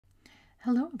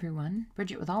Hello everyone,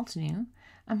 Bridget with Altenew.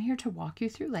 I'm here to walk you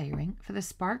through layering for the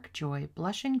Spark Joy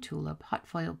Blushing Tulip Hot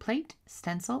Foil Plate,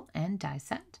 Stencil, and Die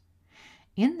Set.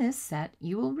 In this set,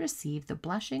 you will receive the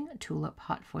Blushing Tulip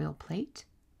Hot Foil Plate,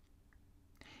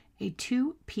 a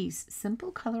 2-piece simple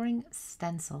coloring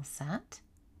stencil set,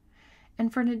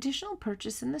 and for an additional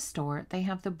purchase in the store, they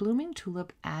have the Blooming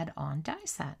Tulip add-on die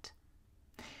set.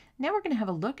 Now we're going to have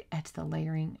a look at the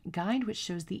layering guide, which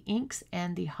shows the inks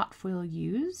and the hot foil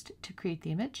used to create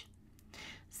the image.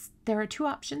 There are two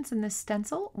options in this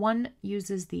stencil. One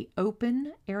uses the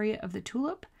open area of the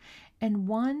tulip, and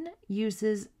one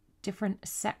uses different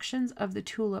sections of the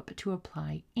tulip to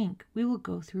apply ink. We will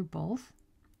go through both.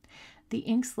 The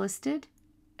inks listed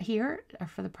here are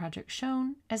for the project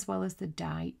shown, as well as the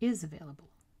die is available.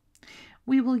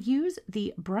 We will use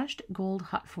the brushed gold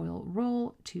hot foil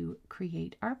roll to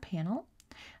create our panel.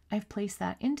 I've placed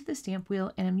that into the stamp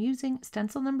wheel and I'm using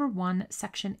stencil number 1,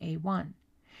 section A1.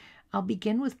 I'll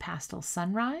begin with Pastel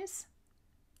Sunrise.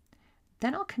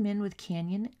 Then I'll come in with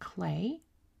Canyon Clay.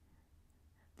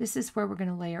 This is where we're going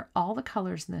to layer all the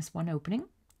colors in this one opening.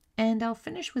 And I'll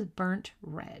finish with Burnt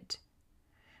Red.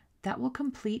 That will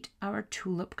complete our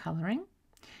tulip coloring.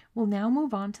 We'll now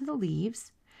move on to the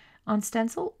leaves. On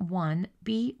stencil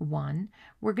 1B1,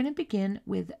 we're going to begin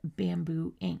with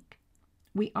Bamboo ink.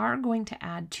 We are going to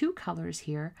add 2 colors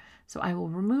here, so I will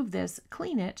remove this,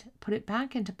 clean it, put it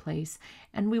back into place,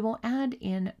 and we will add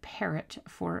in Parrot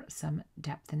for some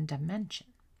depth and dimension.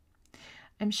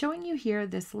 I'm showing you here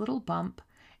this little bump,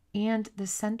 and the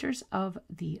centers of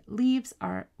the leaves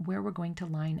are where we're going to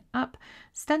line up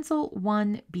stencil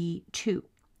 1B2.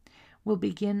 We'll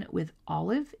begin with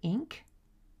Olive ink,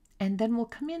 and then we'll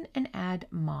come in and add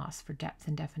moss for depth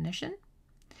and definition.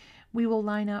 We will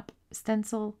line up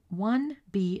stencil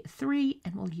 1B3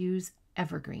 and we'll use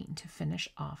Evergreen to finish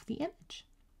off the image.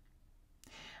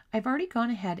 I've already gone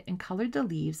ahead and colored the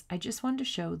leaves. I just wanted to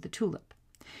show the tulip.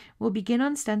 We'll begin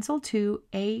on stencil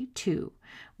 2A2.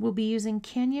 We'll be using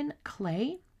Canyon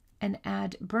Clay and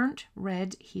add Burnt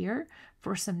Red here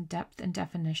for some depth and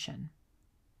definition.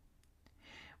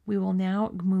 We will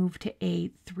now move to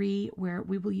A3, where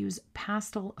we will use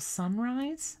Pastel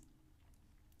Sunrise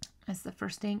as the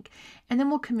first ink, and then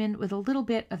we'll come in with a little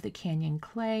bit of the Canyon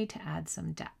Clay to add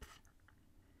some depth.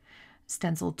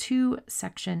 Stencil 2,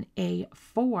 section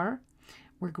A4,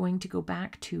 we're going to go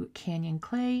back to Canyon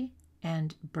Clay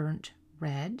and Burnt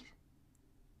Red.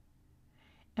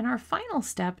 And our final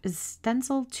step is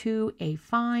stencil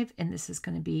 2A5, and this is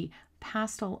going to be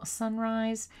Pastel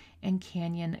Sunrise and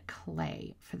Canyon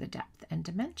Clay for the depth and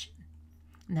dimension.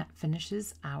 And that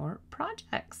finishes our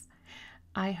projects.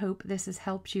 I hope this has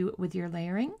helped you with your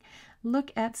layering.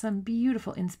 Look at some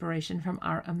beautiful inspiration from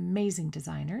our amazing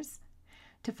designers.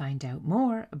 To find out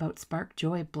more about Spark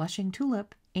Joy Blushing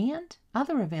Tulip and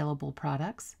other available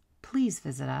products, please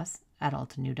visit us at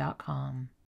altenew.com.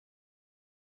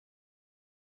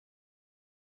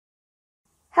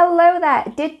 Hello there!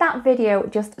 Did that video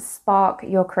just spark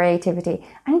your creativity?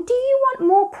 And do you want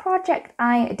more project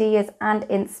ideas and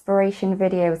inspiration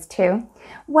videos too?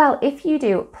 Well, if you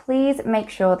do, please make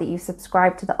sure that you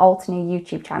subscribe to the Altenew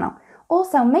YouTube channel.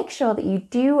 Also, make sure that you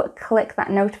do click that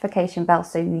notification bell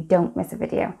so you don't miss a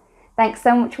video. Thanks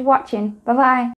so much for watching. Bye bye!